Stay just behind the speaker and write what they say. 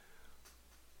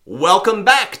Welcome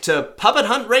back to Puppet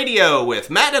Hunt Radio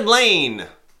with Matt and Lane.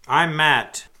 I'm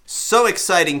Matt. So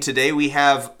exciting today. We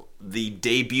have the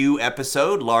debut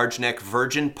episode, Large Neck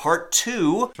Virgin Part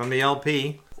 2. From the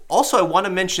LP. Also, I want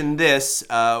to mention this.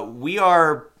 We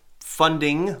are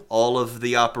funding all of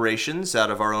the operations out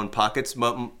of our own pockets.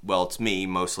 Well, it's me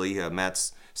mostly.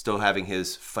 Matt's still having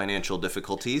his financial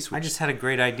difficulties. I just had a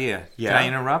great idea. Yeah? Can I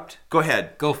interrupt? Go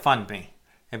ahead. GoFundMe.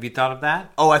 Have you thought of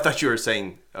that? Oh, I thought you were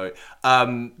saying...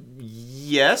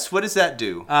 yes, what does that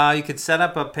do? You could set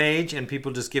up a page and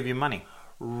people just give you money.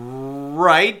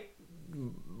 Right.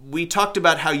 We talked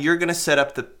about how you're going to set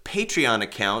up the Patreon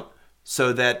account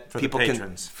so that people the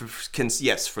patrons. can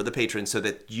yes, for the patrons, so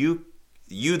that you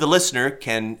the listener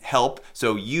can help,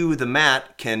 so you the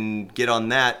Matt can get on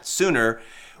that sooner.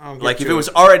 Like if it was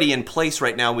already in place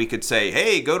right now, we could say,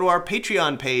 hey, go to our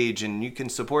Patreon page and you can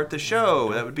support the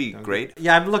show. That would be great.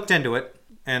 Yeah, I've looked into it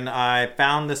and I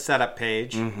found the setup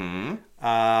page. Mm-hmm.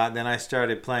 Then I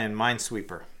started playing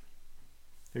Minesweeper.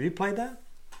 Have you played that?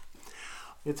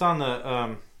 It's on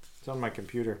the it's on my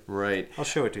computer. Right. I'll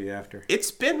show it to you after. It's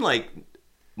been like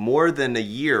more than a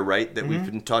year, right, that we've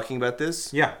been talking about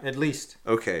this? Yeah, at least.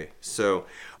 Okay, so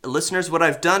listeners, what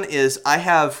I've done is I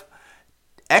have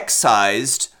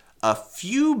excised a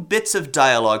few bits of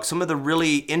dialogue, some of the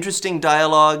really interesting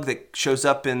dialogue that shows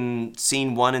up in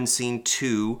Scene 1 and Scene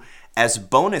 2 as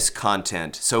bonus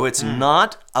content. So it's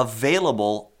not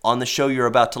available on the show you're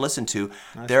about to listen to.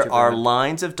 There are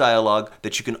lines of dialogue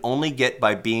that you can only get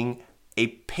by being a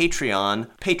Patreon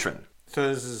patron. So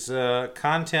this is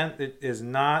content that is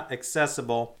not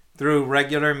accessible through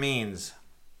regular means.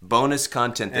 Bonus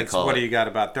content, they call it. What do you got,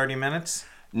 about 30 minutes?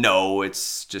 No,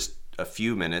 it's just a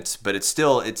few minutes, but it's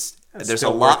still there's still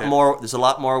a lot worth it. more. There's a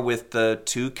lot more with the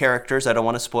two characters. I don't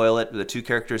want to spoil it. The two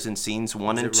characters in scenes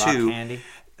 1 and 2. Rock Handy?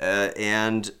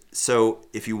 And so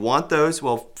if you want those,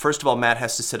 well, first of all, Matt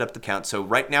has to set up the account. So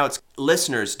right now it's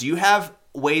listeners. Do you have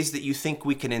ways that you think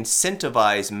we can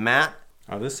incentivize Matt?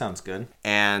 Oh, this sounds good.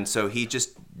 And so he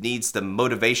just needs the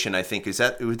motivation, I think. Would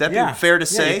that Yeah. be fair to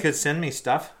Yeah, say? you could send me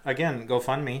stuff. Again,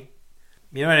 GoFundMe.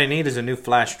 You know what I need is a new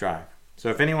flash drive. So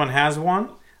if anyone has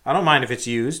one, I don't mind if it's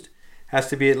used. Has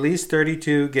to be at least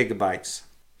 32 gigabytes.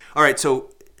 All right, so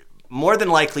more than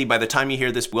likely by the time you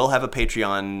hear this, we'll have a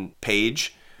Patreon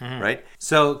page, right?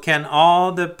 So can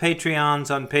all the Patreons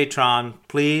on Patreon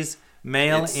please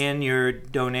mail in your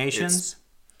donations?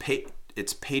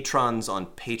 It's patrons on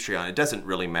Patreon. It doesn't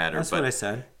really matter. That's what I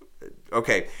said.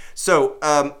 Okay, so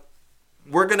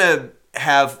we're going to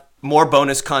have more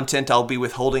bonus content. I'll be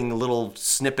withholding little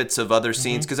snippets of other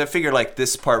scenes because I figure like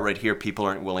this part right here people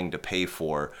aren't willing to pay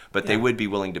for, but they would be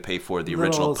willing to pay for the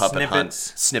original Little Puppet Hunt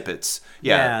snippets.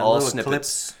 Yeah, all little snippets.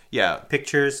 clips. Yeah.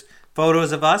 Pictures,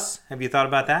 photos of us. Have you thought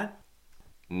about that?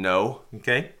 No.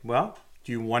 Okay, well,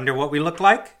 do you wonder what we look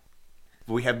like?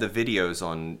 We have the videos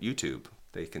on YouTube.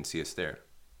 They can see us there.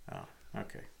 Oh,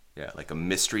 okay. Yeah, like a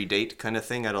mystery date kind of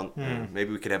thing. I don't. Maybe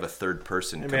we could have a third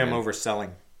person. Maybe come I'm in.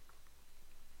 overselling.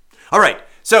 All right,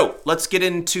 so let's get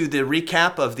into the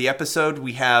recap of the episode.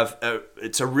 We have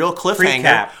it's a real cliffhanger.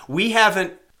 Pre-cap. We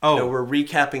haven't. Oh. No, we're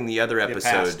recapping the other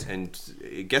episode, past. and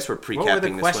I guess we're What were the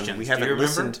pre-capping this one. questions? We Do you haven't remember?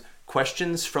 listened.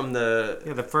 Questions from the.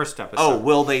 Yeah, the first episode.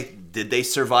 Oh, did they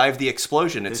survive the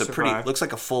explosion? It's survived. looks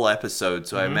like a full episode,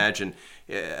 so I imagine.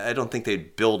 I don't think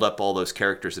they'd build up all those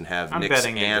characters and have Nix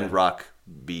betting they and did. Rock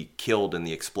be killed in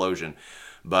the explosion.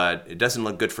 But it doesn't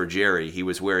look good for Jerry. He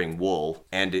was wearing wool,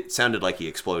 and it sounded like he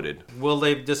exploded. Will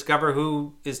they discover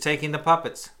who is taking the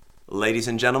puppets? Ladies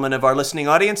and gentlemen of our listening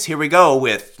audience, here we go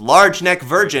with Large Neck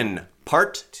Virgin,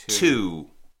 Part 2.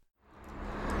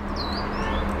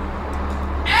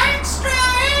 Extra,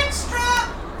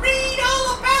 extra! Read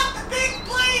all about the big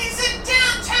blaze in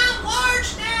downtown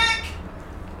Large Neck!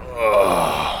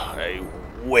 I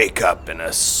wake up in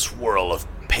a swirl of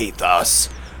pathos.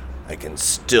 I can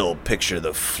still picture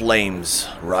the flames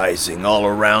rising all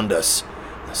around us,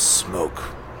 the smoke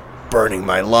burning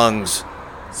my lungs.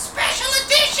 Special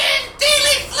edition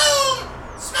Daily Flume!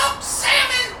 Smoked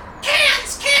salmon!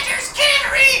 Cans! Canter's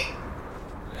Cannery!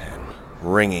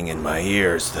 Ringing in my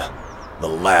ears, the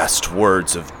last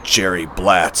words of Jerry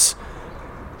Blatz.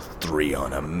 3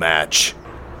 on a match.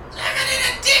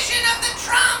 Limited edition of the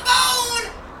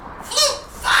trombone! Fluke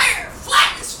Fire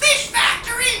Flattens Fish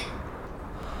Factory!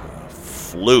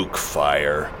 Fluke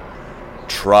fire.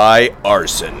 Try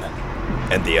arson.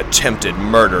 And the attempted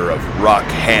murder of Rock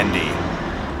Handy.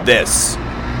 This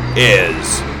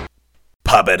is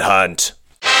Puppet Hunt.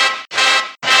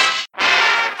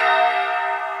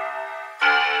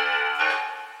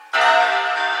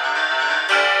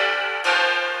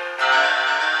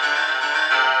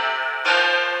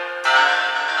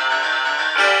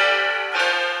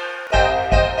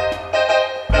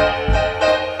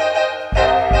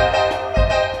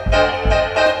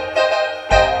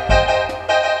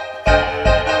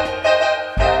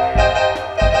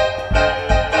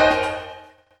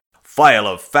 File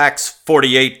of Fax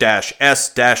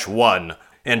 48-S-1,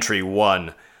 Entry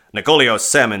 1. Nicolio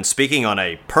Salmon speaking on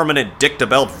a permanent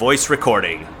Dictabelt voice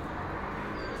recording.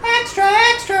 Extra,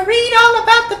 extra, read all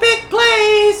about the big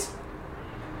plays.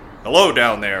 Hello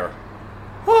down there.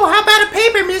 Oh, how about a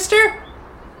paper, mister?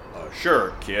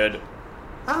 Sure, kid.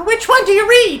 Which one do you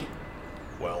read?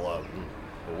 Well,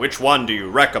 which one do you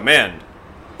recommend?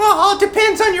 Well, all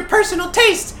depends on your personal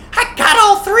taste. I got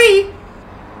all three.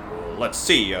 Well, let's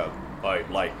see. I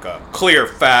like clear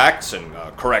facts and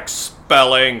correct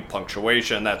spelling,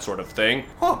 punctuation, that sort of thing.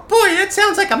 Oh boy, that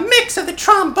sounds like a mix of the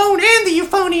trombone and the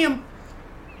euphonium.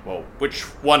 Well, which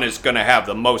one is going to have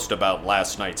the most about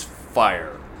last night's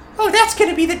fire? Oh, that's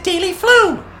gonna be the Daily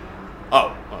Flume.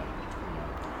 Oh,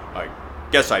 I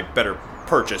guess I better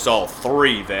purchase all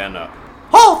three then.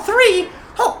 All three?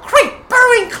 Oh, great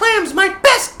burrowing clams, my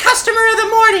best customer of the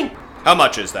morning. How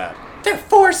much is that? They're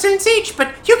 4 cents each,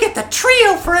 but you get the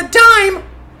trio for a dime.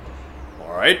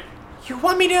 All right. You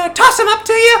want me to toss them up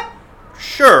to you?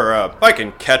 Sure, I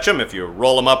can catch 'em if you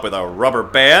roll 'em up with a rubber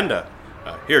band.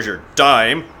 Here's your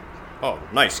dime. Oh,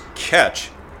 nice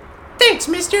catch. Thanks,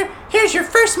 mister. Here's your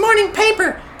first morning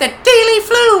paper, the Daily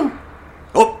Flume.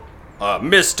 Oh,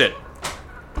 missed it.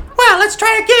 Well, let's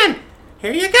try again.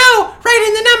 Here you go, right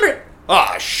in the number.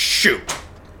 Ah, shoot.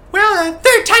 Well,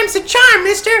 third time's the charm,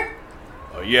 mister.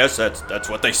 Yes, that's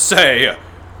what they say.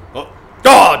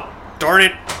 God darn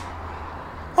it.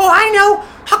 Oh, I know.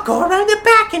 I'll go around the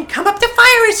back and come up the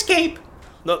fire escape.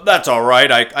 No, that's all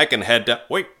right. I can head down.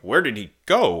 Wait, where did he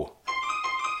go?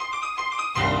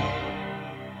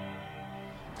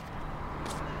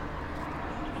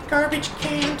 Garbage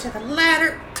can to the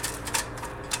ladder.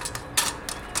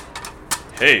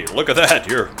 Hey, look at that.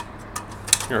 You're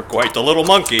quite the little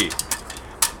monkey.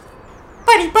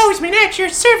 Buddy Bozeman at your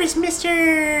service,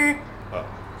 mister.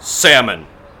 Salmon.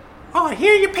 Oh,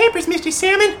 here are your papers, Mr.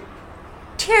 Salmon.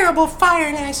 Terrible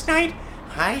fire last night.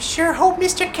 I sure hope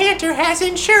Mr. Cantor has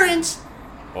insurance.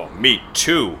 Oh, me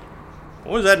too.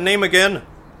 What was that name again?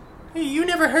 You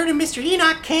never heard of Mr.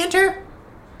 Enoch Cantor?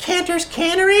 Cantor's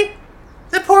Cannery?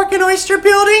 The Pork and Oyster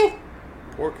Building?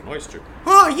 Pork and oyster.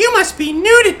 Oh, you must be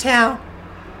new to town.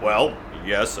 Well,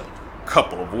 yes, a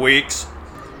couple of weeks.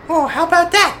 Oh, how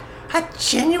about that? A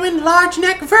genuine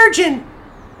large-neck virgin.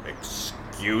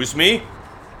 Excuse me?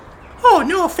 Oh,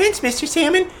 no offense, Mr.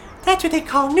 Salmon. That's what they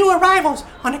call new arrivals,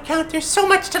 on account there's so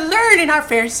much to learn in our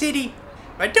fair city.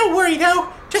 But don't worry,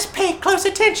 though. Just pay close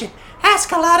attention.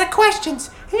 Ask a lot of questions,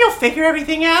 and you'll figure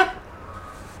everything out.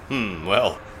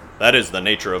 Well, that is the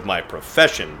nature of my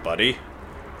profession, buddy.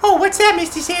 Oh, what's that,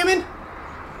 Mr. Salmon?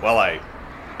 Well, I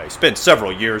spent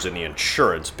several years in the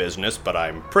insurance business, but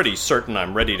I'm pretty certain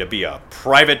I'm ready to be a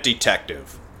private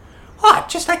detective. Oh,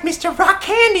 just like Mr. Rock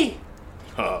Handy.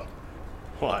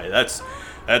 Why, that's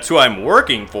who I'm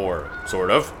working for,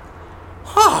 sort of.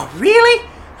 Oh, really?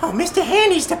 Oh, Mr.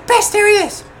 Handy's the best there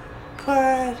is.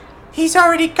 But he's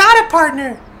already got a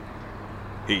partner.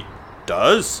 He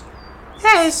does?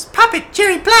 Yeah, his puppet,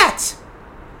 Jerry Blatz.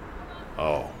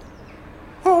 Oh.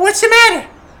 Oh, what's the matter?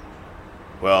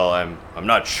 Well, I'm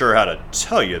not sure how to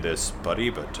tell you this, buddy,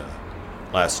 but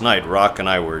last night Rock and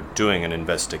I were doing an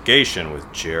investigation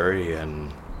with Jerry,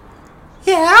 and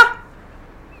Yeah?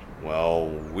 well,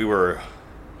 we were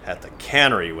at the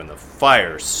cannery when the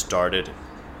fire started.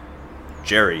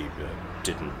 Jerry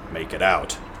didn't make it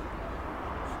out.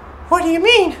 What do you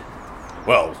mean?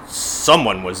 Well,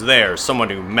 someone was there, someone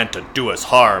who meant to do us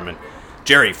harm, and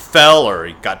Jerry fell or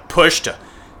he got pushed. He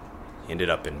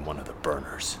ended up in one of the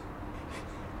burners.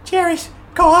 Jerry's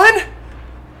gone?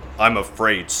 I'm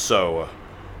afraid so.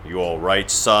 You all right,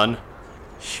 son?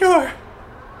 Sure.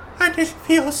 I just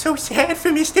feel so sad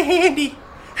for Mr. Handy.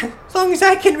 As long as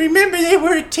I can remember, they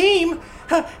were a team.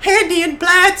 Handy and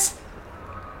Blatz.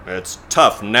 It's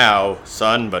tough now,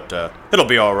 son, but it'll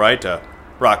be all right.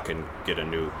 Rock can get a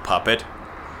new puppet.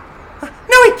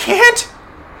 No, he can't.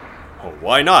 Oh,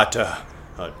 why not?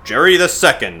 Jerry the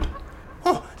Second.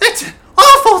 Oh, that's an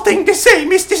awful thing to say,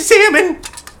 Mr. Salmon.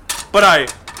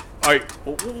 But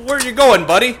where are you going,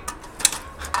 buddy?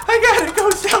 I gotta go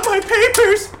sell my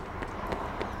papers.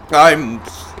 I'm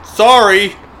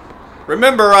sorry.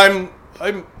 Remember, I'm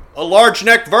a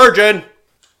large-necked virgin.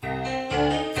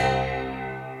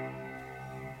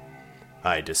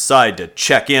 I decide to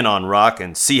check in on Rock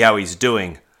and see how he's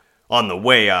doing. On the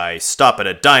way, I stop at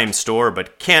a dime store,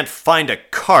 but can't find a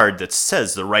card that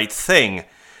says the right thing.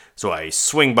 So I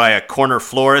swing by a corner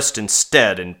florist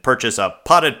instead and purchase a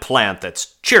potted plant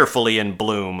that's cheerfully in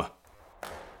bloom.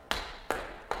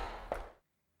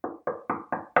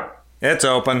 It's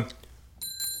open.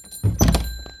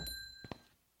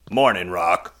 Morning,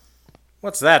 Rock.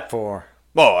 What's that for?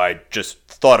 Well, I just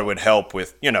thought it would help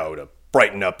with, to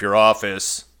brighten up your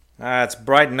office. It's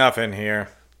bright enough in here.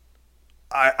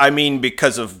 I mean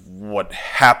because of what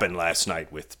happened last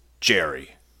night with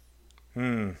Jerry.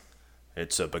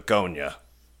 It's a begonia.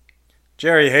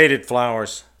 Jerry hated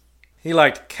flowers. He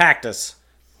liked cactus.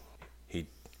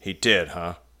 He did,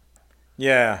 huh?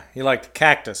 Yeah, he liked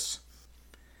cactus.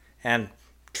 And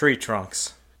tree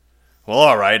trunks. Well,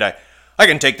 all right. I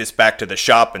can take this back to the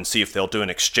shop and see if they'll do an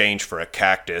exchange for a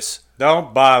cactus.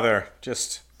 Don't bother.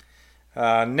 Just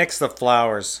nix the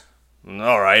flowers.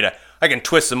 All right. I can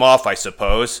twist them off, I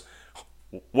suppose.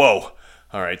 Whoa.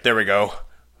 All right, there we go.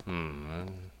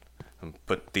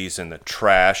 Put these in the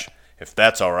trash, if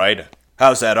that's all right.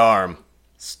 How's that arm?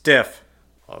 Stiff.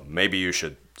 Maybe you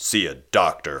should see a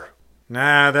doctor.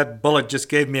 Nah, that bullet just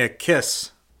gave me a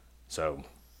kiss. So,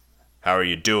 how are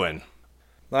you doing?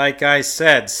 Like I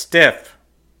said, stiff.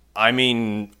 I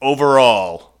mean,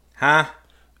 overall. Huh?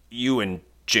 You and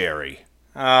Jerry.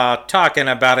 Talking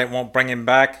about it won't bring him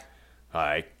back.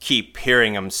 I keep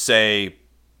hearing him say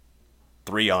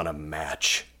 3 on a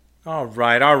match. All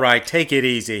right, take it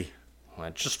easy. I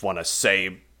just want to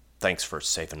say thanks for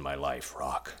saving my life,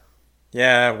 Rock.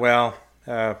 Yeah, well,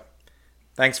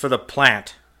 thanks for the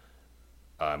plant.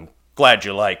 I'm glad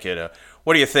you like it.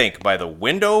 What do you think? By the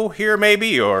window here,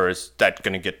 maybe? Or is that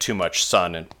going to get too much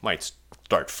sun and might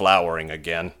start flowering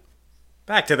again?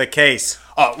 Back to the case.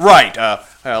 Right.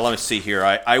 Let me see here.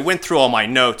 I went through all my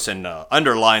notes and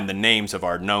underlined the names of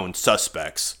our known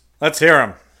suspects. Let's hear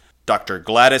 'em. Dr.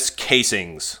 Gladys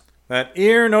Casings. That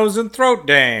ear, nose, and throat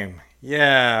dame.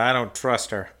 Yeah, I don't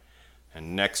trust her.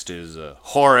 And next is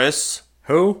Horace.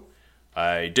 Who?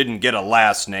 I didn't get a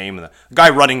last name. The guy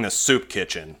running the soup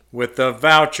kitchen. With the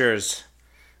vouchers.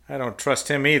 I don't trust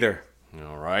him either.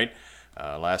 All right.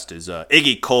 Last is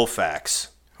Iggy Colfax.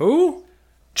 Who?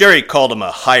 Jerry called him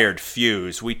a hired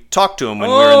fuse. We talked to him when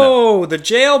we were in the... Oh, the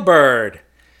jailbird.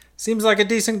 Seems like a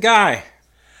decent guy.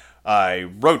 I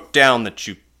wrote down that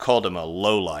you called him a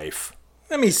lowlife.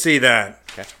 Let me see that.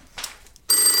 Okay.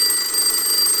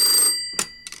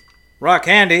 Rock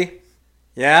handy.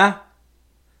 Yeah?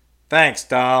 Thanks,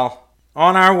 doll.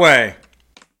 On our way.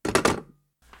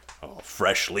 Oh,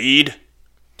 fresh lead?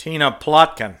 Tina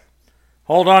Plotkin.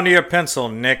 Hold on to your pencil,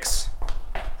 Nix.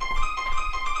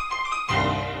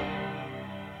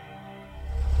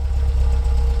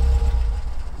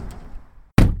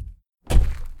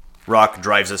 Rock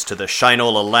drives us to the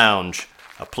Shinola Lounge,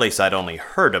 a place I'd only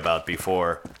heard about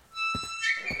before.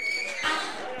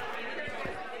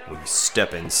 We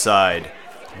step inside,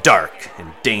 dark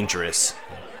and dangerous,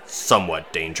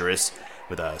 somewhat dangerous,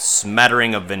 with a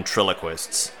smattering of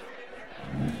ventriloquists.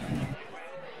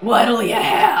 What'll you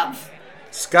have?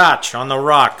 Scotch on the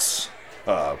rocks.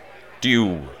 Do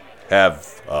you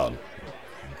have,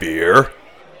 beer?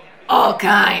 All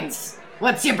kinds.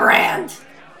 What's your brand?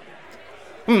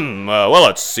 Well,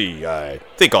 let's see. I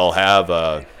think I'll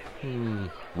have,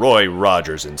 Roy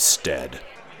Rogers instead.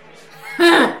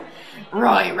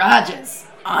 Roy Rogers.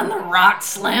 On the rock,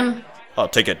 Slim? I'll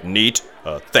take it neat.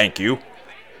 Thank you.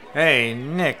 Hey,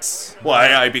 Nix.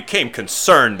 Why, I became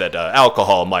concerned that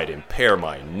alcohol might impair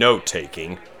my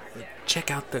note-taking. Check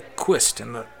out the quist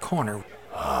in the corner.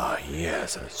 Ah,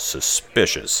 yes,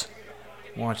 suspicious.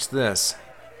 Watch this.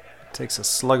 Takes a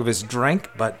slug of his drink,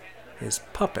 but his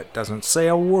puppet doesn't say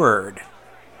a word.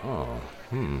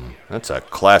 That's a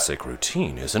classic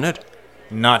routine, isn't it?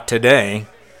 Not today.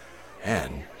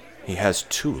 And he has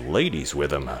 2 ladies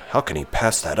with him. How can he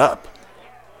pass that up?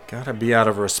 Gotta be out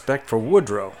of respect for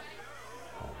Woodrow.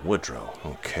 Woodrow,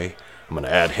 okay. I'm gonna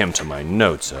add him to my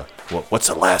notes. What's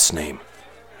the last name?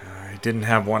 I didn't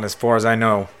have one as far as I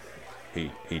know.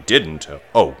 He didn't.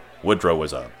 Woodrow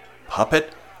was a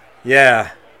puppet?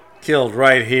 Yeah, killed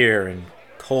right here in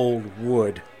cold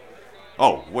wood.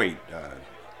 Oh, wait.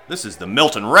 This is the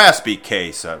Milton Raspy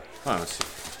case. Let's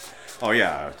see. Oh,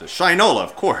 yeah, the Shinola,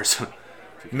 of course.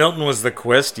 Milton was the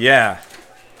quist, yeah.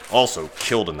 Also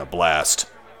killed in the blast.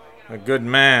 A good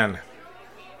man.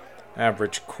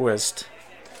 Average quist.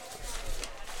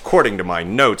 According to my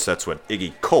notes, that's what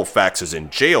Iggy Colfax is in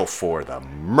jail for, the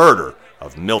murder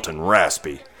of Milton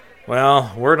Raspy.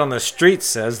 Well, word on the street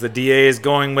says the DA is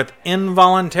going with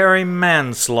involuntary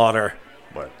manslaughter.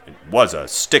 But it was a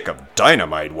stick of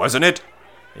dynamite, wasn't it?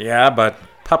 Yeah, but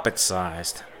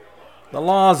puppet-sized. The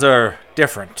laws are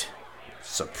different.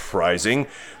 Surprising.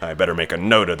 I better make a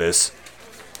note of this.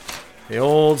 The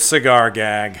old cigar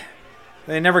gag.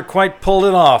 They never quite pulled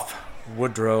it off,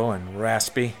 Woodrow and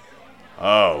Raspy.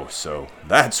 Oh, so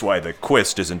that's why the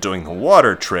quist isn't doing the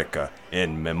water trick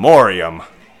in memoriam.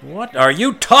 What are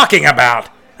you talking about?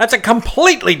 That's a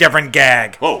completely different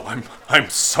gag. Oh, I'm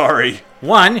sorry.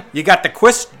 One, you got the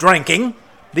Quist drinking.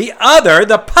 The other,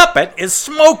 the puppet is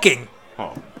smoking.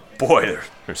 Oh, boy,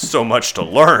 there's so much to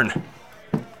learn.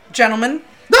 Gentlemen,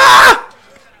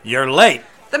 You're late.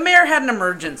 the mayor had an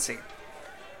emergency.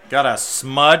 Got a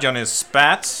smudge on his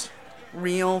spats?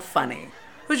 Real funny.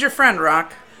 Who's your friend,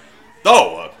 Rock?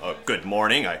 Oh, good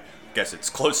morning. I guess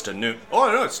it's close to noon.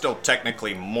 Oh, no, it's still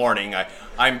technically morning.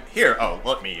 I'm here. Oh,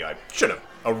 I should have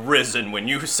arisen when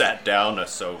you sat down,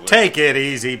 so... Take it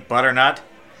easy, Butternut.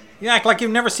 You act like you've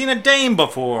never seen a dame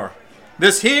before.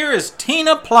 This here is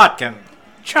Tina Plotkin.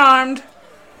 Charmed.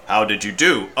 How did you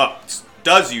do?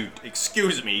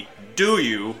 Excuse me, do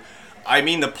you? I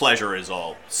mean, the pleasure is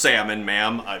all. Salmon,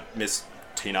 ma'am, Miss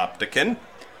Tinoptikin.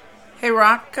 Hey,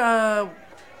 Rock,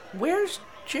 where's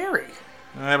Jerry?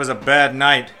 That was a bad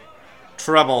night.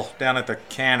 Trouble down at the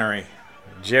cannery.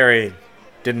 Jerry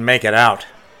didn't make it out.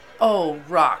 Oh,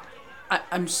 Rock,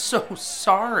 I'm so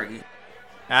sorry.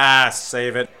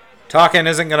 Save it. Talking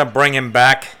isn't gonna bring him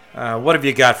back. What have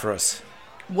you got for us?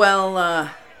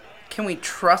 Well, can we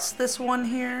trust this one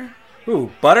here? Ooh,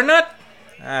 Butternut?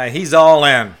 He's all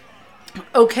in.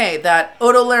 Okay, that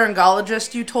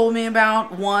otolaryngologist you told me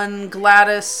about, one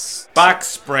Gladys Box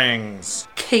Springs.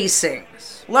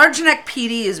 Casings. Large Neck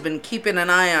PD has been keeping an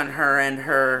eye on her and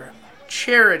her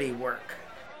charity work.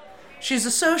 She's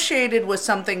associated with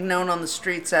something known on the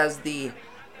streets as the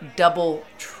double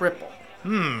triple.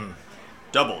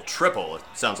 Double, triple. It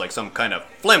sounds like some kind of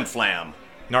flim-flam.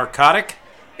 Narcotic?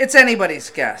 It's anybody's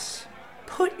guess.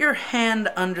 Put your hand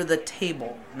under the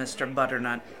table, Mr.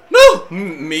 Butternut. No,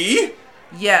 me?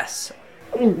 Yes.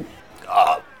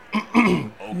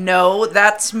 No,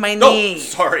 that's my Oh, knee.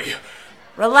 sorry.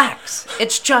 Relax.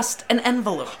 It's just an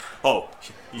envelope. Oh,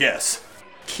 yes.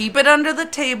 Keep it under the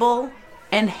table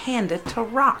and hand it to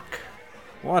Rock.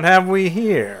 What have we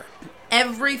here?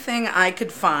 Everything I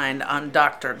could find on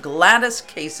Dr. Gladys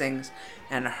Casings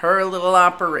and her little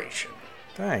operation,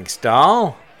 Thanks,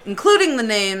 doll. including the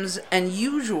names and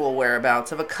usual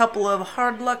whereabouts of a couple of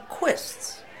hard-luck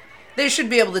Quists. They should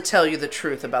be able to tell you the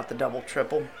truth about the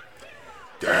double-triple.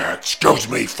 Excuse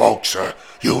me, folks.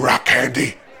 You Rock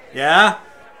Candy? Yeah?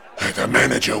 The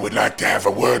manager would like to have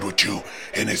a word with you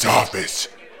in his office.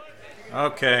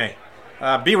 Okay.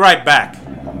 Be right back.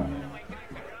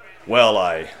 Well,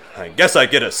 I guess I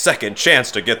get a second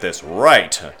chance to get this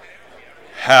right.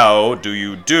 How do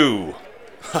you do?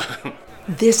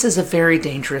 This is a very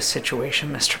dangerous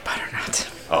situation, Mr. Butternut.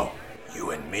 Oh, you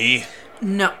and me?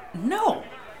 No.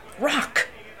 Rock.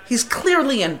 He's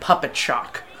clearly in puppet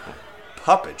shock.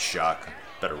 Puppet shock.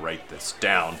 Better write this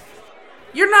down.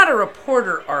 You're not a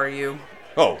reporter, are you?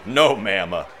 Oh, no,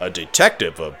 ma'am. A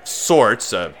detective of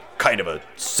sorts. Kind of a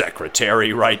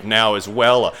secretary right now as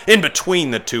well. In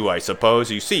between the two, I suppose.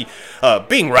 You see,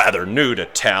 being rather new to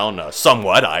town,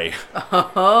 somewhat,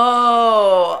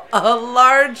 Oh, a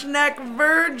large neck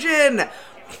virgin.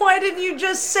 Why didn't you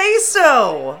just say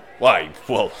so? Why,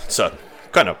 well, it's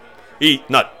kind of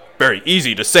not very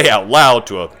easy to say out loud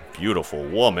to a beautiful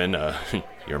woman.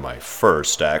 You're my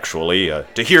first, actually.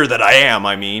 To hear that I am,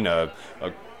 I mean.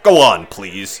 Go on,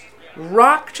 please.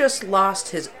 Rock just lost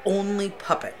his only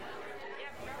puppet.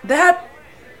 That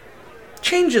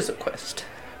changes a Quist.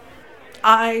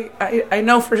 I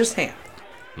know firsthand.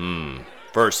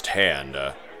 Firsthand,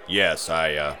 yes,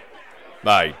 I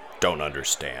don't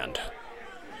understand.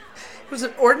 It was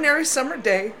an ordinary summer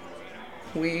day.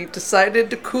 We decided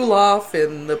to cool off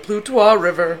in the Plutois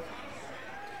River.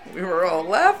 We were all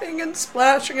laughing and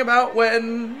splashing about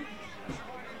when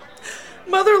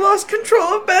Mother lost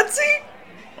control of Betsy.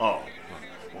 Oh,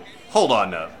 hold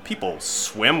on, people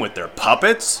swim with their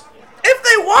puppets? If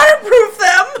they waterproof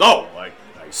them! Oh, I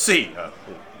see.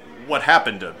 What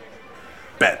happened to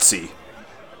Betsy?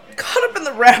 Caught up in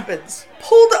the rapids,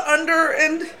 pulled under,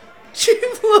 and she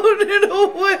floated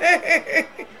away.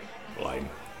 Well,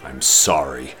 I'm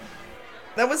sorry.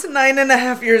 That was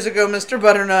 9.5 years ago, Mr.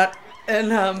 Butternut.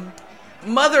 And,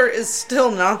 Mother is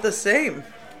still not the same.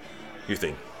 You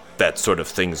think that sort of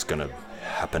thing's gonna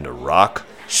happen to Rock?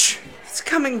 Shh, it's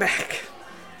coming back.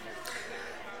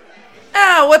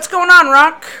 What's going on,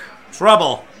 Rock?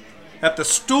 Trouble. At the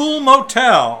Stool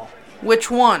Motel.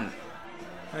 Which one?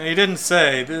 He didn't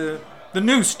say. The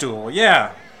new stool,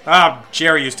 yeah.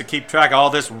 Jerry used to keep track of all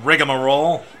this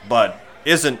rigmarole. But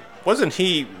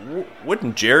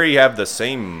wouldn't Jerry have the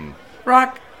same...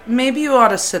 Rock, maybe you ought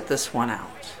to sit this one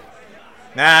out.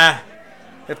 Nah.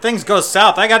 If things go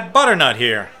south, I got Butternut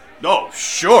here. Oh,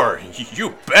 sure,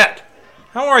 you bet.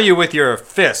 How are you with your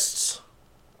fists?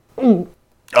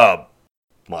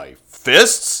 My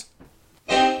fists?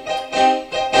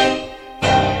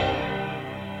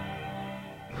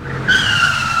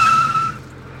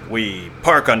 We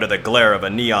park under the glare of a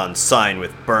neon sign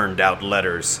with burned out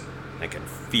letters. I can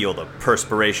feel the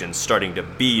perspiration starting to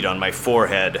bead on my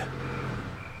forehead.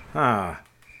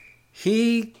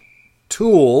 He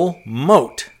Tool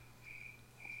Moat.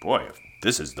 Boy, if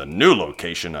this is the new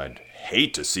location, I'd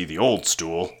hate to see the old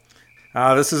stool.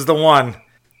 This is the one.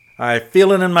 I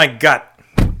feel it in my gut.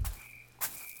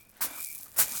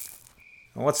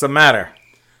 What's the matter?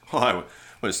 Well, I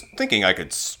was thinking I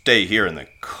could stay here in the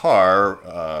car,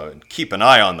 and keep an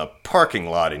eye on the parking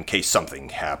lot in case something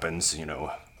happens, you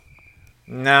know.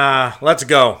 Nah, let's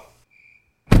go.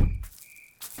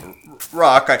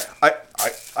 Rock,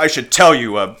 I should tell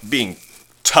you, being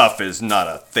tough is not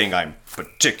a thing I'm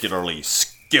particularly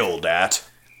skilled at.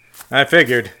 I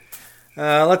figured.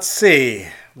 Let's see.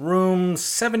 Room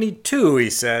 72, he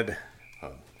said.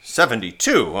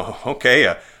 72? Oh,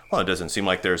 okay. Well, it doesn't seem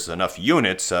like there's enough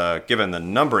units, given the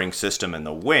numbering system and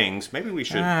the wings. Maybe we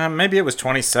should... Maybe it was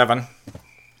 27.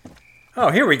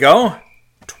 Oh, here we go.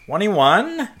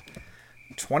 21.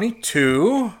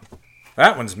 22.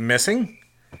 That one's missing.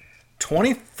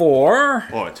 24.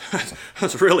 Oh,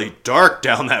 it's really dark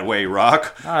down that way,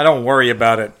 Rock. Don't worry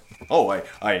about it. Oh,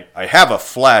 I have a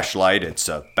flashlight. It's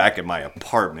back at my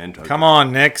apartment. Come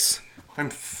on, Nix. I'm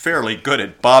fairly good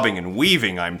at bobbing and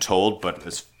weaving, I'm told, but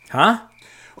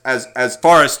as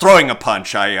far as throwing a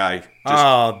punch, I just...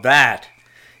 Oh, that.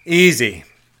 Easy.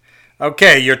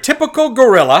 Okay, your typical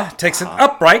gorilla takes an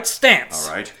upright stance.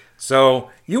 All right. So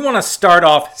you want to start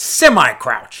off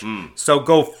semi-crouch. So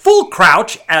go full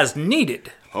crouch as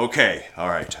needed. Okay, all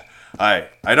right. I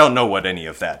don't know what any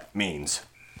of that means.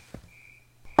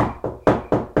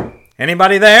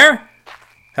 Anybody there?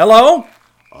 Hello?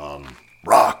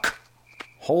 Rock.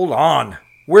 Hold on.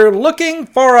 We're looking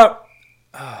for a...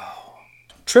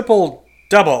 triple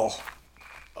double.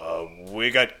 We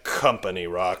got company,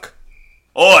 Rock.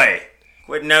 Oi!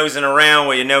 Quit nosing around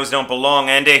where your nose don't belong,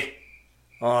 Andy.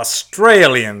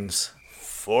 Australians.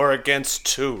 4 against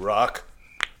 2, Rock.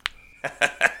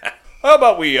 How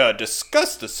about we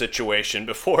discuss the situation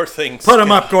before things... Put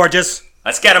 'em up, gorgeous.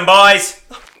 Let's get 'em, boys.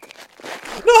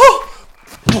 No!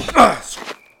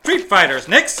 Street fighters,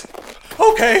 Nix.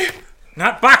 Okay.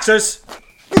 Not boxers.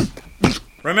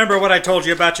 Remember what I told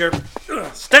you about your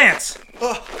stance.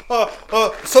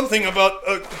 Something about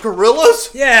gorillas?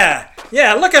 Yeah,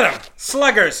 look at them.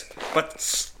 Sluggers, but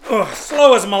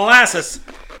slow as molasses.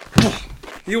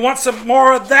 You want some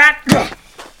more of that?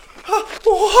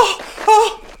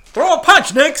 Throw a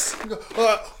punch, Nix.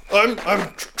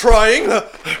 I'm trying.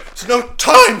 There's no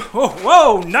time. Oh,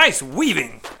 whoa, nice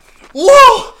weaving.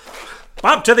 Whoa!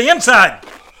 Bump to the inside.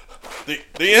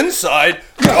 The inside?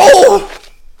 Oh!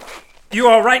 You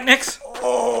all right, Nix?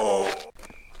 Oh!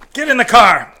 Get in the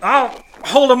car. I'll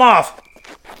hold him off.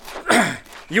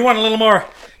 You want a little more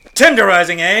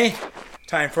tenderizing, eh?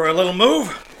 Time for a little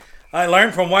move. I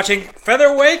learned from watching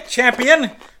featherweight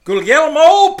champion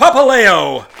Guglielmo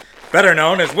Papaleo, better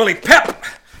known as Willie Pep.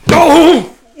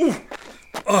 Oh!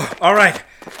 All right.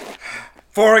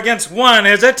 4 against 1,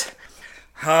 is it?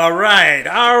 All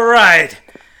right.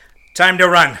 Time to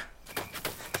run.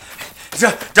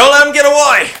 Don't let him get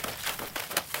away!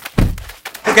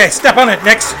 Okay, step on it,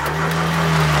 Nix.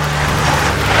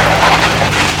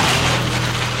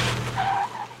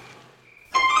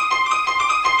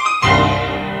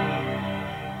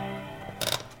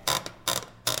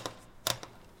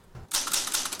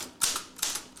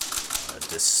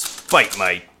 Despite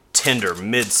my tender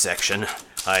midsection,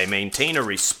 I maintain a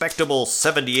respectable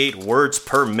 78 words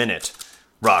per minute.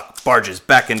 Rock barges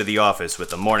back into the office with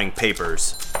the morning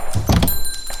papers.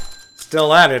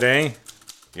 Still at it, eh?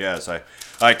 Yes,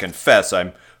 I confess,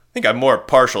 I think I'm more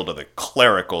partial to the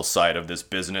clerical side of this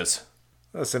business.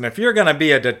 Listen, if you're gonna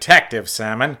be a detective,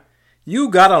 Salmon, you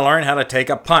gotta learn how to take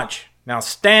a punch. Now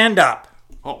stand up.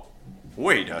 Oh,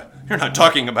 wait, you're not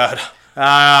talking about...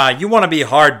 You want to be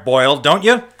hard-boiled, don't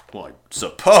you? Well, I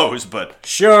suppose, but...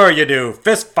 Sure you do.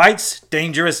 Fist fights,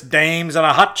 dangerous dames, and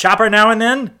a hot chopper now and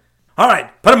then. All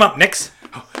right, put 'em up, Nix.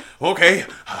 Okay.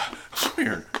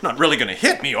 You're not really going to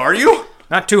hit me, are you?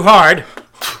 Not too hard.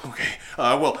 Okay.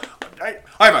 Well,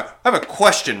 I have a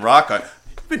question, Rock.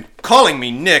 You've been calling me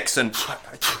Nix, and I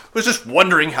was just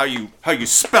wondering how you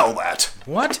spell that.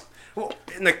 What? Well,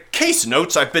 in the case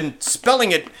notes, I've been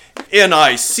spelling it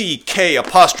Nick''S.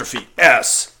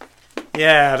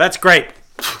 Yeah, that's great.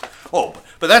 Oh,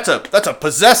 but that's a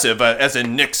possessive, as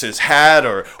in Nix's hat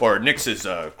or Nix's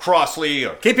Crossley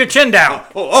or. Keep your chin down.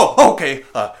 Okay.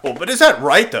 But is that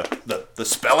right? The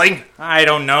spelling? I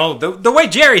don't know. The way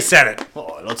Jerry said it.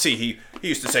 Oh, let's see. He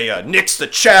used to say Nix the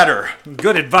Chatter.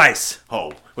 Good advice.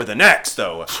 Oh, with an X,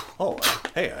 though.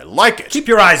 Hey, I like it. Keep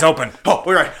your eyes open. Oh,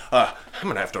 all right. I'm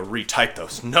gonna have to retype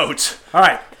those notes. All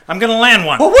right, I'm gonna land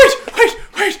one. Oh,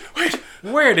 wait.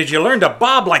 Where did you learn to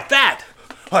bob like that?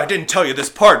 I didn't tell you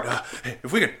this part.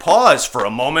 If we could pause for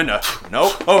a moment.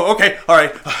 No? Oh, okay. All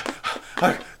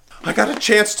right. I got a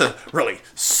chance to really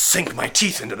sink my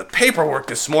teeth into the paperwork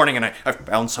this morning, and I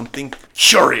found something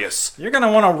curious. You're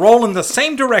gonna want to roll in the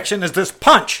same direction as this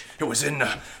punch. It was in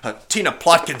Tina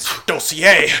Plotkin's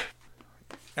dossier.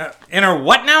 In her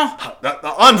what now?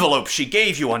 The envelope she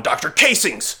gave you on Dr.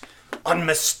 Casing's.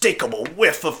 Unmistakable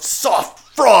whiff of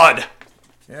soft fraud.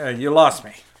 Yeah, you lost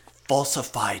me.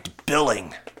 Falsified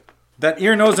billing. That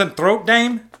ear, nose, and throat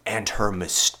dame? And her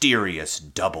mysterious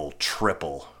double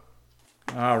triple.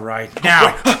 All right,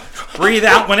 now, breathe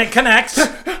out when it connects.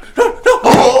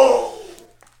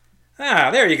 Ah,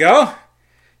 there you go.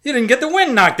 You didn't get the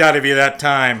wind knocked out of you that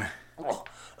time.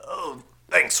 Oh,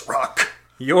 thanks, Rock.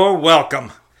 You're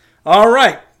welcome. All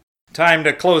right, time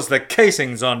to close the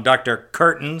casings on Dr.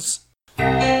 Curtains.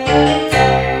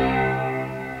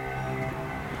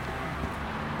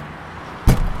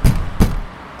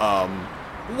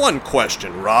 One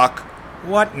question, Rock.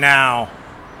 What now?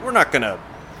 We're not gonna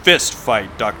fist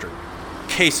fight Dr.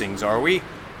 Casings, are we?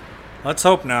 Let's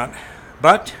hope not.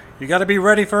 But you gotta be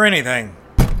ready for anything.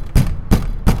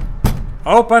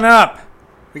 Open up!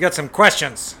 We got some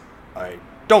questions. I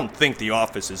don't think the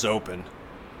office is open.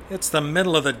 It's the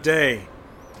middle of the day.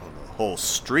 The whole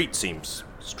street seems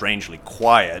strangely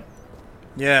quiet.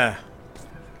 Yeah.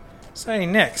 Say,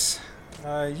 Nix,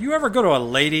 you ever go to a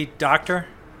lady doctor?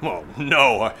 Oh,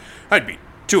 no. I'd be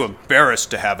too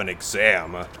embarrassed to have an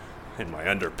exam. In my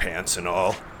underpants and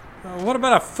all. What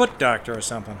about a foot doctor or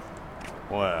something?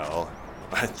 Well,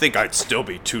 I think I'd still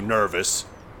be too nervous.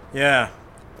 Yeah.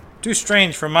 Too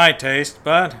strange for my taste,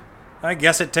 but I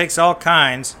guess it takes all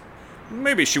kinds.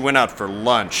 Maybe she went out for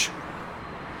lunch.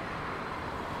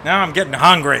 Now I'm getting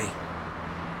hungry.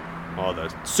 Well,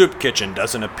 the soup kitchen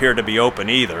doesn't appear to be open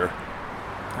either.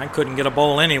 I couldn't get a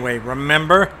bowl anyway,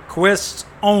 remember? Quists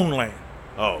only.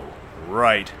 Oh,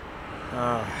 right.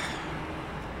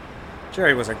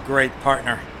 Jerry was a great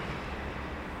partner.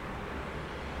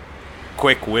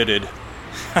 Quick-witted.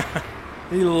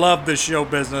 He loved the show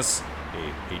business.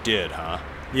 He did, huh?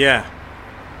 Yeah,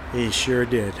 he sure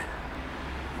did.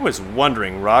 I was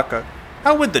wondering, Rock,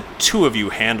 how would the two of you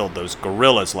handle those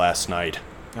gorillas last night?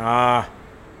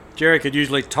 Jerry could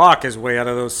usually talk his way out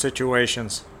of those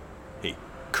situations. He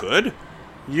could?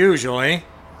 Usually.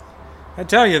 I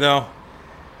tell you, though,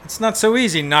 it's not so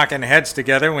easy knocking heads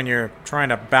together when you're trying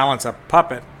to balance a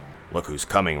puppet. Look who's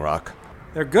coming, Rock.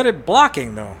 They're good at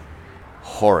blocking, though.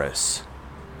 Horace.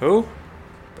 Who?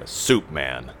 The soup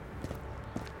man.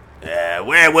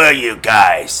 Where were you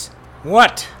guys?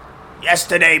 What?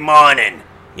 Yesterday morning.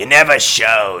 You never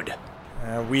showed.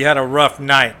 We had a rough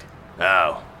night.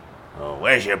 Oh,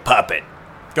 where's your puppet?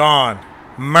 Gone.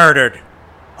 Murdered.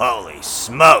 Holy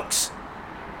smokes.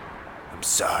 I'm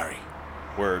sorry.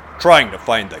 We're trying to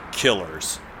find the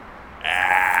killers.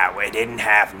 We didn't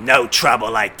have no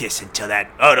trouble like this until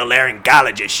that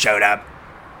otolaryngologist showed up.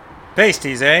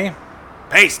 Pasties, eh?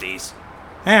 Pasties?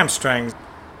 Hamstrings.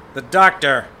 The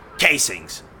doctor.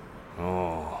 Casings.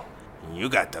 Oh, you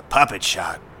got the puppet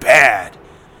shot bad.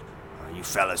 You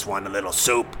fellas want a little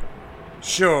soup?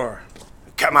 Sure.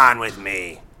 Come on with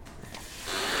me.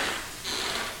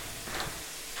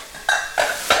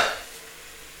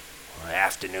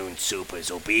 Afternoon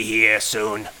supers will be here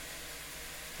soon.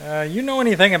 You know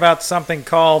anything about something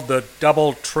called the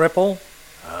double triple?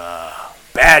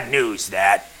 Bad news,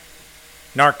 that.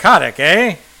 Narcotic,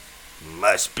 eh?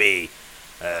 Must be.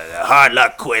 The hard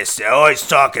luck quiz, they're always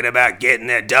talking about getting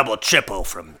their double triple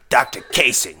from Dr.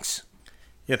 Casings.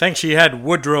 You think she had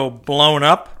Woodrow blown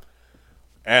up?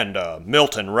 And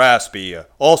Milton Raspy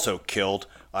also killed.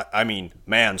 I mean,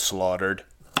 manslaughtered.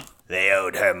 They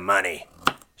owed her money.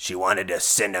 She wanted to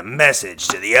send a message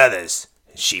to the others.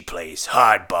 She plays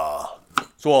hardball.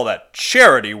 So all that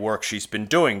charity work she's been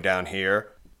doing down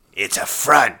here... It's a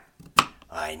front.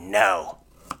 I know.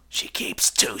 She keeps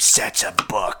 2 sets of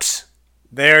books.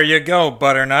 There you go,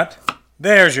 Butternut.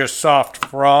 There's your soft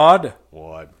fraud.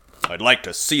 Well, I'd like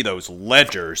to see those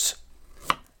ledgers.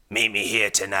 Meet me here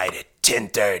tonight at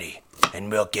 10:30,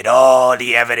 and we'll get all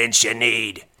the evidence you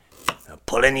need. Now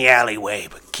pull in the alleyway,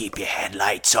 but keep your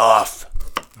headlights off.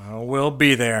 We'll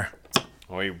be there.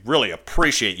 We really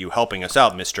appreciate you helping us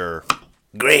out, Mr.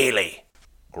 Greeley.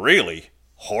 Greeley?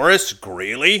 Horace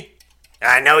Greeley?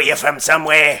 I know you from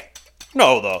somewhere.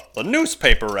 No, the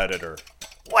newspaper editor.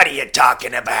 What are you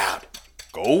talking about?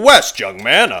 Go west, young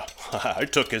man. I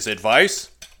took his advice.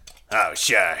 Oh,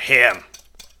 sure, him.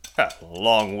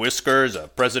 Long whiskers, a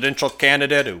presidential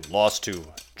candidate who lost to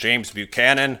James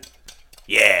Buchanan.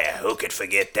 Yeah, who could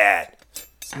forget that?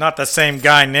 It's not the same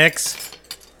guy, Nix.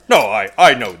 No,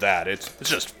 I know that. It's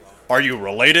just, are you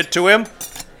related to him?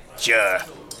 Sure.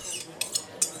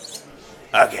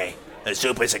 Okay, the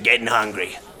supers are getting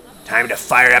hungry. Time to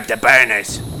fire up the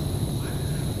burners.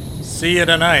 See you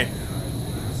tonight.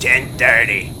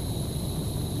 10:30.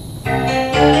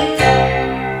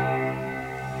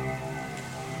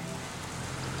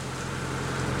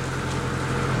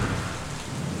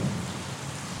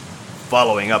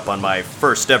 Following up on my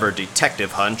first ever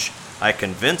detective hunch, I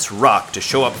convince Rock to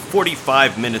show up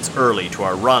 45 minutes early to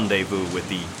our rendezvous with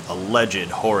the alleged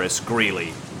Horace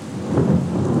Greeley.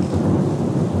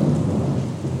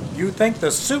 You think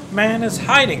the soup man is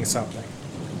hiding something?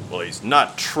 Well, he's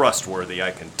not trustworthy,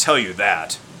 I can tell you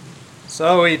that.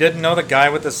 So he didn't know the guy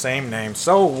with the same name.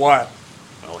 So what?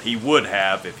 Well, he would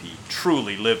have if he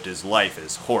truly lived his life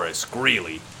as Horace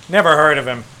Greeley. Never heard of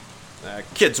him.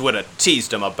 Kids would have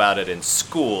teased him about it in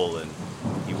school, and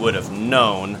he would have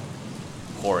known.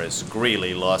 Horace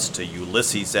Greeley lost to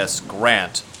Ulysses S.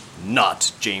 Grant,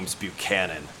 not James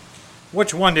Buchanan.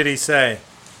 Which one did he say?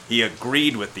 He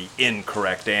agreed with the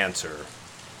incorrect answer.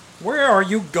 Where are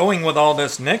you going with all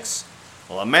this, Nix?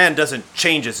 Well, a man doesn't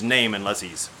change his name unless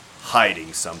he's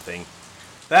hiding something.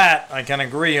 That I can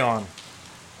agree on.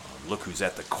 Look who's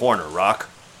at the corner, Rock.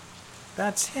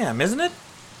 That's him, isn't it?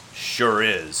 Sure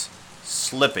is.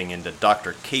 Slipping into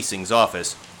Dr. Casing's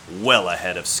office well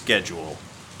ahead of schedule.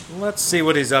 Let's see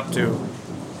what he's up to.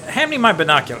 Hand me my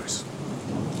binoculars.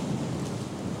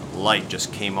 Light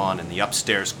just came on in the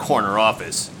upstairs corner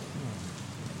office.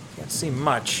 Can't see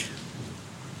much.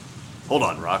 Hold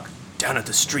on, Rock. Down at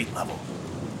the street level.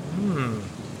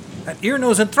 That ear,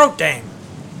 nose, and throat dame.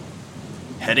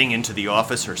 Heading into the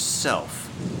office herself.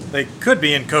 They could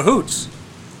be in cahoots.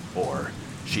 Or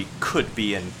she could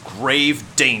be in grave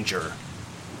danger.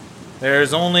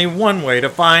 There's only one way to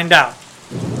find out.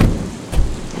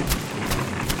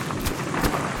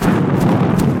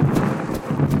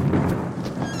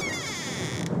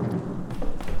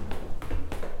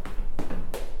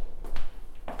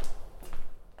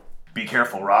 Be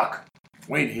careful, Rock.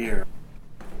 Wait here.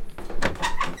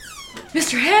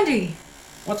 Mr. Handy!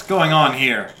 What's going on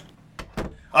here?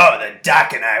 Oh, the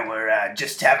doc and I were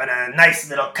just having a nice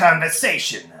little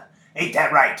conversation. Ain't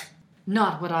that right?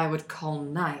 Not what I would call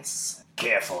nice.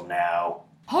 Careful now.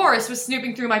 Horace was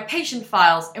snooping through my patient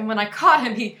files, and when I caught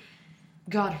him, he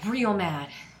got real mad.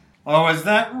 Oh, is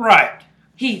that right?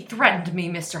 He threatened me,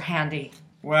 Mr. Handy.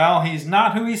 Well, he's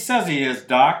not who he says he is,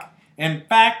 Doc. In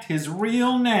fact, his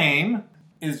real name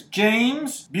is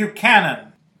James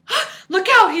Buchanan. Look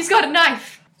out, he's got a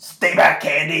knife! Stay back,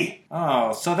 Candy.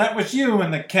 Oh, so that was you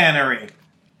in the cannery.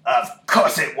 Of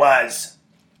course it was.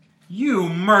 You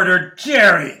murdered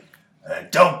Jerry!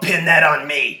 Don't pin that on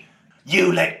me.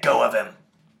 You let go of him.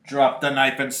 Drop the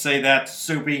knife and say that,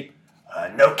 Soupy.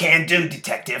 No can do,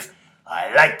 Detective.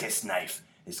 I like this knife.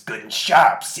 It's good and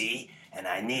sharp, see? And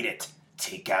I need it.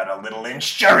 Take out a little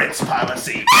insurance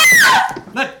policy.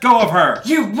 Let go of her!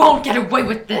 You won't get away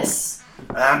with this!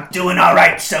 I'm doing all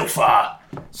right so far.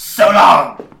 So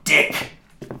long, Dick.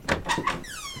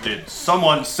 Did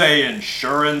someone say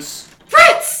insurance?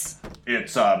 Fritz!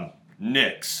 It's,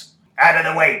 Nix. Out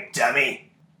of the way,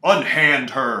 dummy.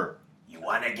 Unhand her. You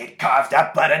want to get carved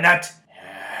up, Butternut?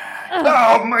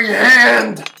 Oh, my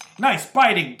hand! Nice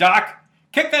biting, Doc.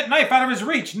 Kick that knife out of his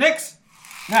reach, Nix.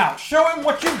 Now, show him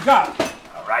what you've got.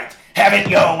 All right, have it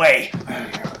your way.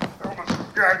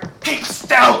 Keep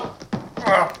still.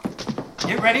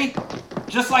 Get ready?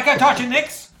 Just like I taught you,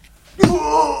 Nix.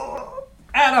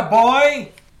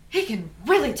 Attaboy. He can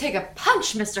really take a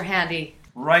punch, Mr. Handy.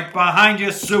 Right behind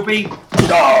you, Soupy.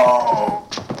 Oh,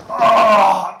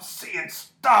 I'm seeing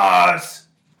stars.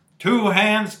 2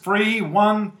 hands free,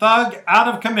 1 thug out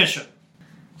of commission.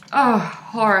 Oh,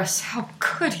 Horace, how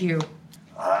could you?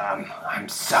 I'm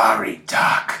sorry,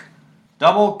 Doc.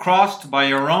 Double-crossed by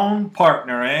your own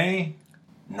partner, eh?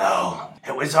 No,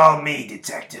 it was all me,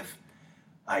 Detective.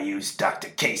 I used Dr.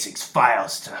 Casing's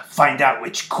files to find out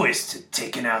which Quists had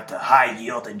taken out the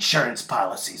high-yield insurance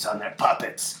policies on their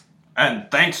puppets. And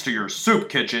thanks to your soup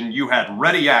kitchen, you had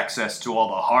ready access to all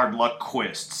the hard luck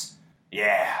Quists.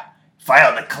 Yeah,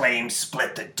 filed a claim,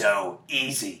 split the dough,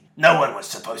 easy. No one was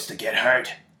supposed to get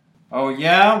hurt. Oh,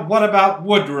 yeah? What about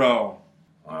Woodrow?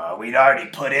 We'd already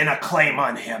put in a claim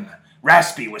on him.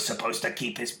 Raspy was supposed to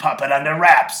keep his puppet under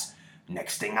wraps.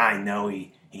 Next thing I know,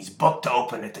 he's booked to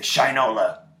open at the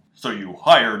Shinola. So you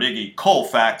hired Iggy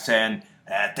Colfax and...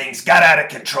 Things got out of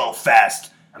control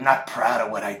fast. I'm not proud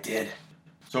of what I did.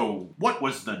 So what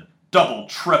was the double,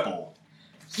 triple.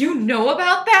 You know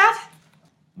about that?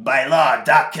 By law,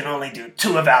 Doc can only do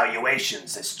 2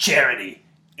 evaluations as charity.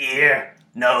 Ear,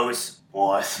 nose,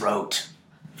 or throat.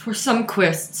 For some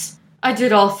quists, I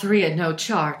did all 3 at no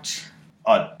charge.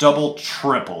 A double,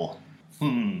 triple.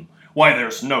 Why,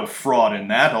 there's no fraud in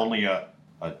that, only a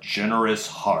generous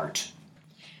heart.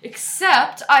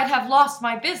 Except I'd have lost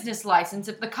my business license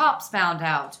if the cops found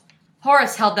out.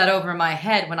 Horace held that over my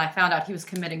head when I found out he was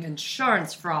committing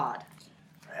insurance fraud.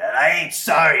 Well, I ain't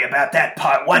sorry about that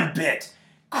part one bit.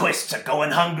 Quists are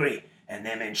going hungry, and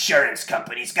them insurance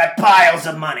companies got piles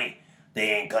of money.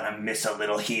 They ain't gonna miss a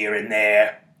little here and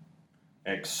there.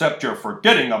 Except you're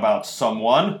forgetting about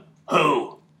someone.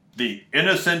 Who? The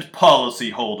innocent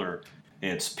policyholder.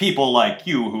 It's people like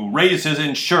you who raise his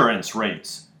insurance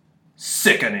rates.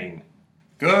 Sickening.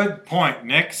 Good point,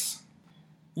 Nix.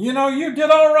 You know, you did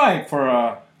all right for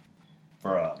a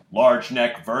large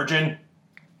neck virgin.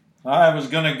 I was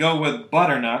gonna go with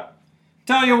butternut.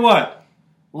 Tell you what,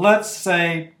 let's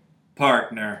say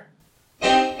partner.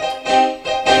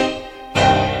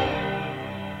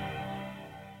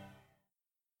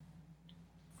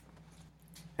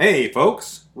 Hey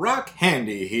folks, Rock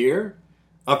Handy here.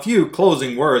 A few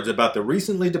closing words about the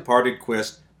recently departed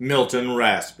quist Milton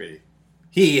Raspy.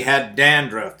 He had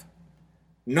dandruff.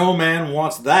 No man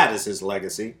wants that as his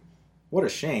legacy. What a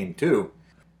shame, too.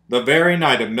 The very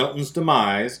night of Milton's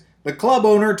demise, the club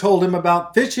owner told him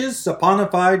about Fitch's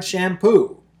saponified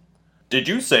shampoo. Did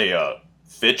you say,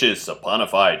 Fitch's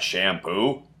saponified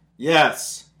shampoo?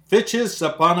 Yes, Fitch's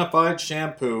saponified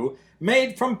shampoo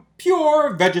made from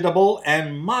pure vegetable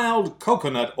and mild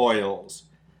coconut oils.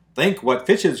 Think what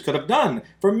Fitch's could have done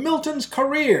for Milton's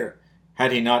career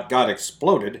had he not got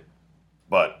exploded.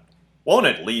 But won't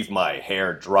it leave my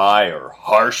hair dry or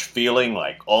harsh feeling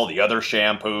like all the other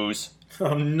shampoos?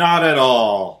 Oh, not at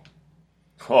all.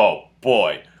 Oh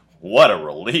boy, what a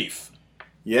relief.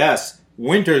 Yes,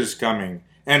 winter's coming,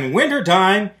 and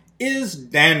wintertime is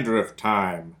dandruff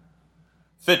time.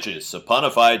 Fitch's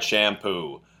saponified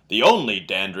shampoo, the only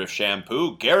dandruff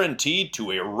shampoo guaranteed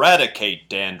to eradicate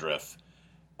dandruff.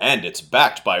 And it's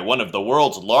backed by one of the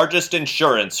world's largest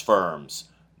insurance firms.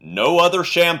 No other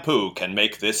shampoo can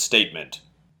make this statement.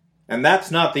 And that's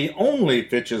not the only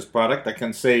Fitch's product that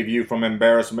can save you from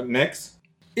embarrassment, Nix.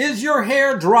 Is your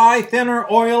hair dry, thin,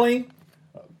 or oily?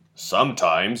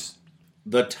 Sometimes.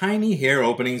 The tiny hair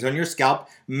openings on your scalp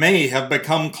may have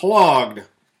become clogged.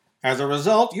 As a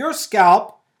result, your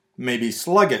scalp may be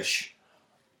sluggish.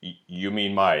 You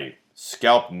mean my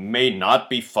scalp may not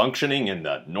be functioning in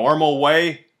the normal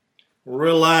way?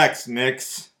 Relax,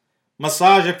 Nix.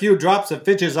 Massage a few drops of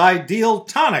Fitch's Ideal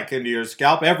Tonic into your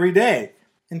scalp every day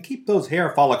and keep those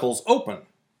hair follicles open.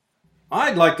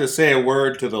 I'd like to say a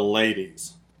word to the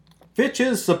ladies.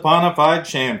 Fitch's saponified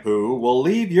shampoo will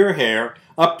leave your hair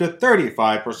up to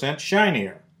 35%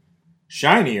 shinier.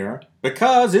 Shinier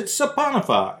because it's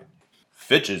saponified.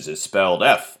 Fitch's is spelled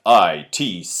F-I-T-C-H''S.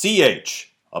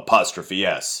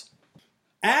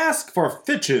 Ask for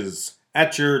Fitch's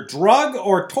at your drug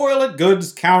or toilet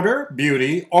goods counter,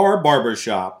 beauty, or barber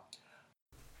shop.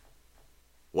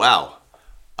 Wow.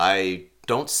 I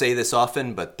don't say this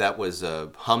often, but that was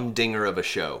a humdinger of a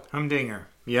show. Humdinger.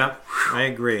 Yep, I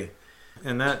agree.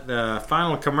 And that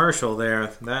final commercial there,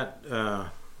 that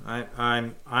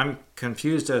I'm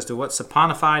confused as to what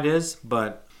saponified is,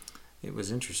 but it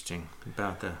was interesting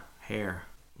about the hair.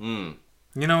 You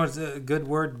know, it's a good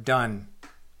word, dun.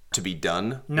 To be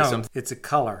done? No, it's a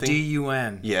color.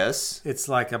 D-U-N. Yes. It's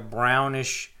like a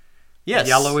brownish, yes,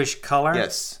 yellowish color.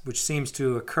 Yes. Which seems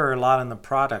to occur a lot in the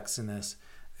products in this.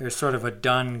 There's sort of a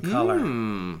dun color.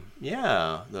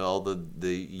 Yeah. All the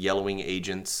yellowing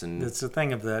agents. And it's a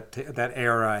thing of that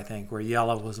era, I think, where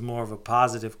yellow was more of a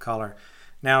positive color.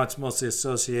 Now it's mostly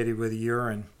associated with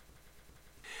urine.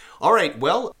 All right.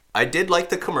 Well, I did like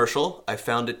the commercial. I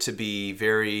found it to be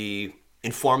very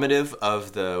informative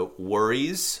of the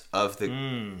worries of the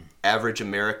average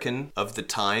American of the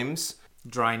times.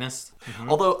 Dryness. Mm-hmm.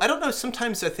 Although, I don't know,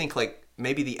 sometimes I think like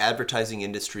maybe the advertising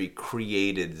industry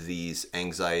created these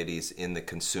anxieties in the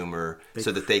consumer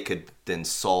so that they could then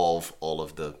solve all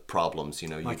of the problems. You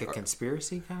know, like a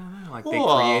conspiracy kind of thing? Like they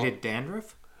Well, created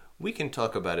dandruff? We can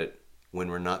talk about it when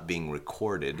we're not being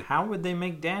recorded. How would they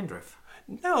make dandruff?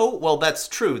 No, well, that's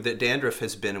true. That dandruff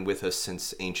has been with us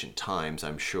since ancient times,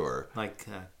 I'm sure. Like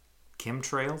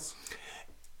chemtrails?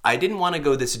 I didn't want to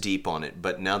go this deep on it,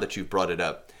 but now that you've brought it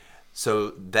up.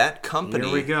 So that company...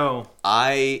 Here we go.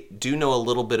 I do know a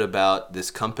little bit about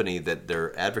this company that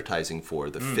they're advertising for,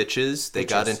 the Fitch's. They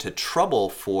got into trouble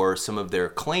for some of their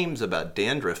claims about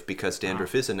dandruff because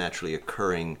dandruff is a naturally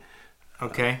occurring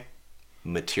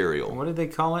material. What did they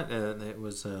call it? It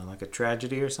was like a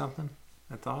tragedy or something,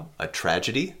 I thought. A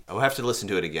tragedy? I'll have to listen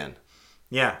to it again.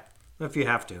 Yeah, if you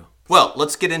have to. Well,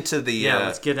 let's get into the...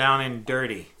 let's get down and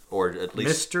dirty. Or at least...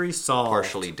 Mystery solved.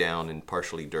 Partially down and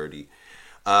partially dirty.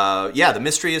 The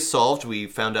mystery is solved. We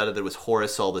found out that it was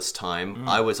Horace all this time.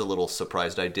 I was a little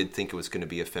surprised. I did think it was going to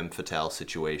be a femme fatale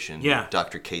situation. Yeah.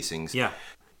 Dr. Casings. Yeah.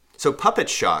 So puppet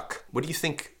shock, what do you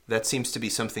think? That seems to be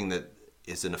something that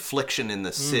is an affliction in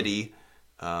the city.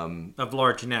 Of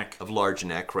large neck. Of large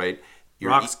neck, right?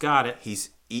 Rock's got it.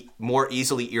 He's more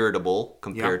easily irritable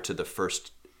compared to the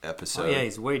first episode. Oh, yeah,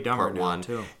 he's way dumber part now, one.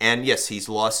 too. And yes, he's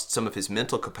lost some of his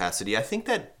mental capacity. I think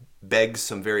that begs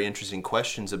some very interesting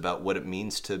questions about what it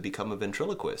means to become a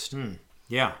ventriloquist.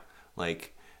 Yeah.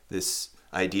 Like this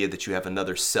idea that you have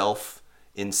another self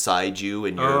inside you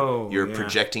and you're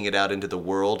projecting it out into the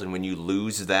world, and when you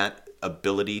lose that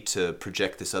ability to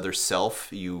project this other self,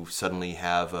 you suddenly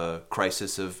have a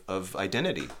crisis of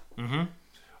identity. Mm-hmm.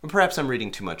 Or perhaps I'm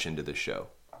reading too much into this show.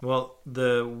 Well,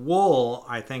 the wool,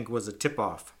 I think, was a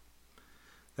tip-off.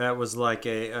 That was like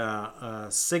a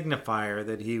signifier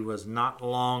that he was not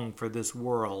long for this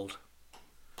world.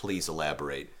 Please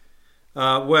elaborate.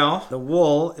 Well, the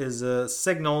wool is a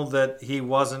signal that he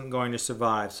wasn't going to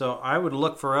survive. So I would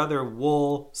look for other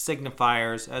wool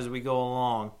signifiers as we go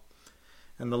along.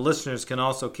 And the listeners can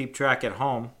also keep track at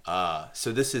home.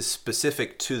 So this is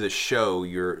specific to the show.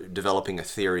 You're developing a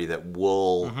theory that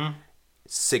wool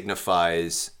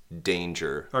signifies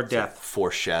danger. Or death.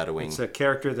 Foreshadowing. It's a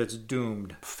character that's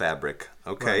doomed. Fabric.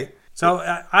 Okay. Right.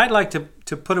 So I'd like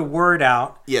to put a word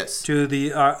out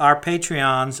to our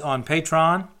Patreons on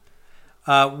Patreon.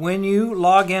 When you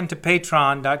log into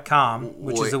patreon.com,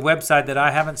 which is a website that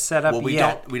I haven't set up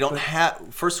yet. We don't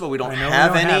have. First of all, we don't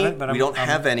have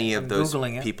any of those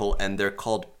people, and they're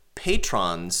called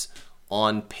patrons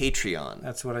on Patreon.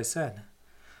 That's what I said.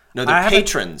 No, they're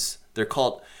patrons. They're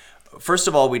called. First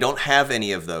of all, we don't have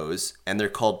any of those, and they're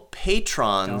called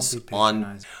patrons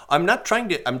on. I'm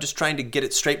just trying to get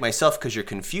it straight myself because you're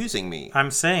confusing me.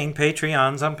 I'm saying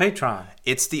Patreons on Patreon.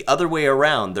 It's the other way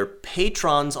around. They're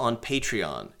patrons on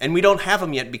Patreon, and we don't have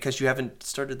them yet because you haven't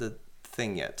started the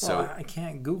thing yet. So I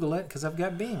can't Google it because I've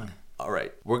got Bing. All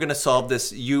right, we're gonna solve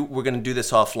this. We're gonna do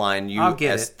this offline. I'll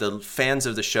get as the fans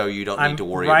of the show, you don't need to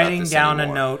worry about this this anymore. I'm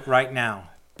anymore. writing down a note right now.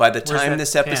 By the time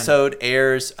this episode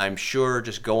airs, I'm sure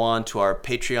just go on to our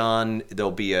Patreon.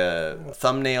 There'll be a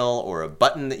thumbnail or a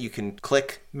button that you can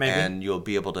click, and you'll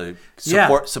be able to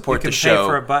support the show pay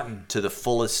for a button. To the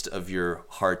fullest of your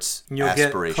heart's You'll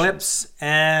aspirations. Get clips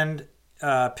and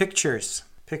pictures,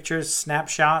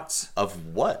 snapshots.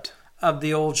 Of what? Of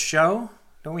the old show.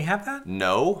 Don't we have that?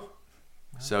 No.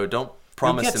 So don't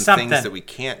promise them things that we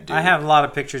can't do. I have a lot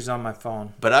of pictures on my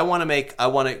phone. But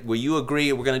will you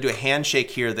agree, we're going to do a handshake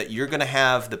here, that you're going to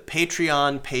have the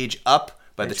Patreon page up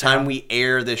by the time we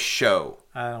air this show?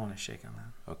 I don't want to shake on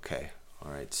that. Okay.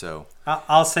 All right. So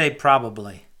I'll say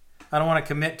probably. I don't want to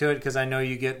commit to it because I know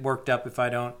you get worked up if I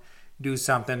don't do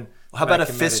something. How about a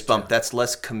fist bump? That's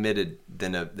less committed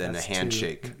than a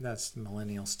handshake. That's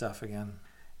millennial stuff again.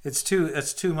 It's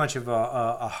too much of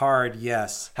a hard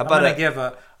yes. How about I give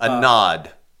a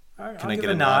nod? Can I get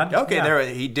a nod? Okay, there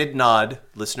he did nod,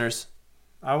 listeners.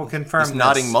 I will confirm. He's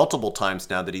nodding multiple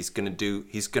times now that he's going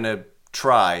to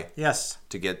try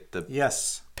to get the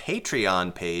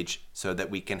Patreon page so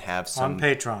that we can have some on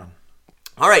Patreon.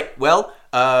 All right. Well,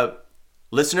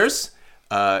 listeners,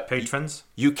 patrons,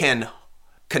 you can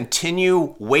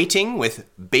continue waiting with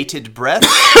bated breath.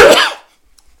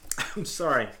 I'm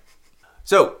sorry.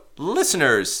 So,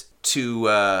 listeners,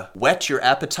 to whet your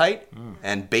appetite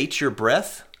and bait your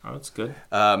breath. Oh, that's good.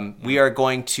 We are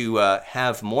going to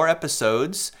have more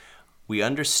episodes. We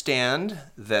understand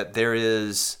that there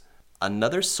is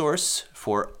another source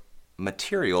for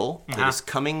material that is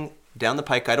coming down the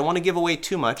pike. I don't want to give away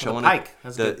too much.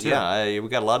 That's good too. Yeah, we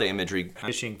got a lot of imagery.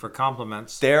 Fishing for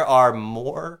compliments. There are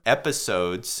more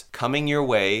episodes coming your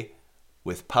way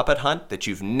with Puppet Hunt that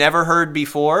you've never heard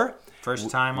before.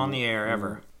 First time on the air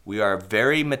ever. We are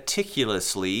very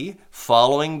meticulously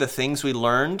following the things we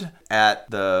learned at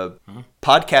the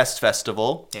podcast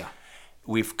festival. Yeah.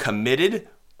 We've committed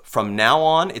from now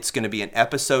on, it's going to be an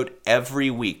episode every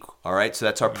week. All right? So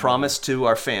that's our promise to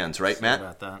our fans, right, Matt?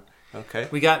 About that. Okay.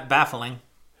 We got baffling.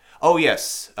 Oh,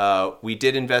 yes. We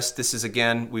did invest. This is,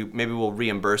 again, maybe we'll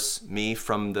reimburse me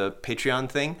from the Patreon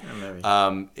thing. Yeah,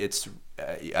 maybe. It's...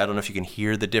 I don't know if you can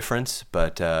hear the difference,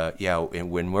 but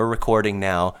when we're recording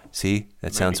now, see,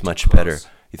 that sounds much better.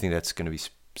 You think that's going to be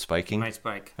spiking? It might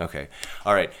spike. Okay.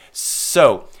 All right.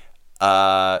 So,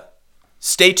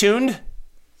 stay tuned.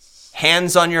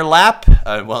 hands on your lap.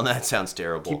 Well, that sounds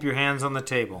terrible. Keep your hands on the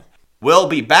table. We'll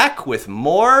be back with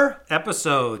more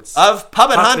episodes of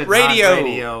Puppet Hunt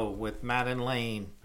Radio with Matt and Lane.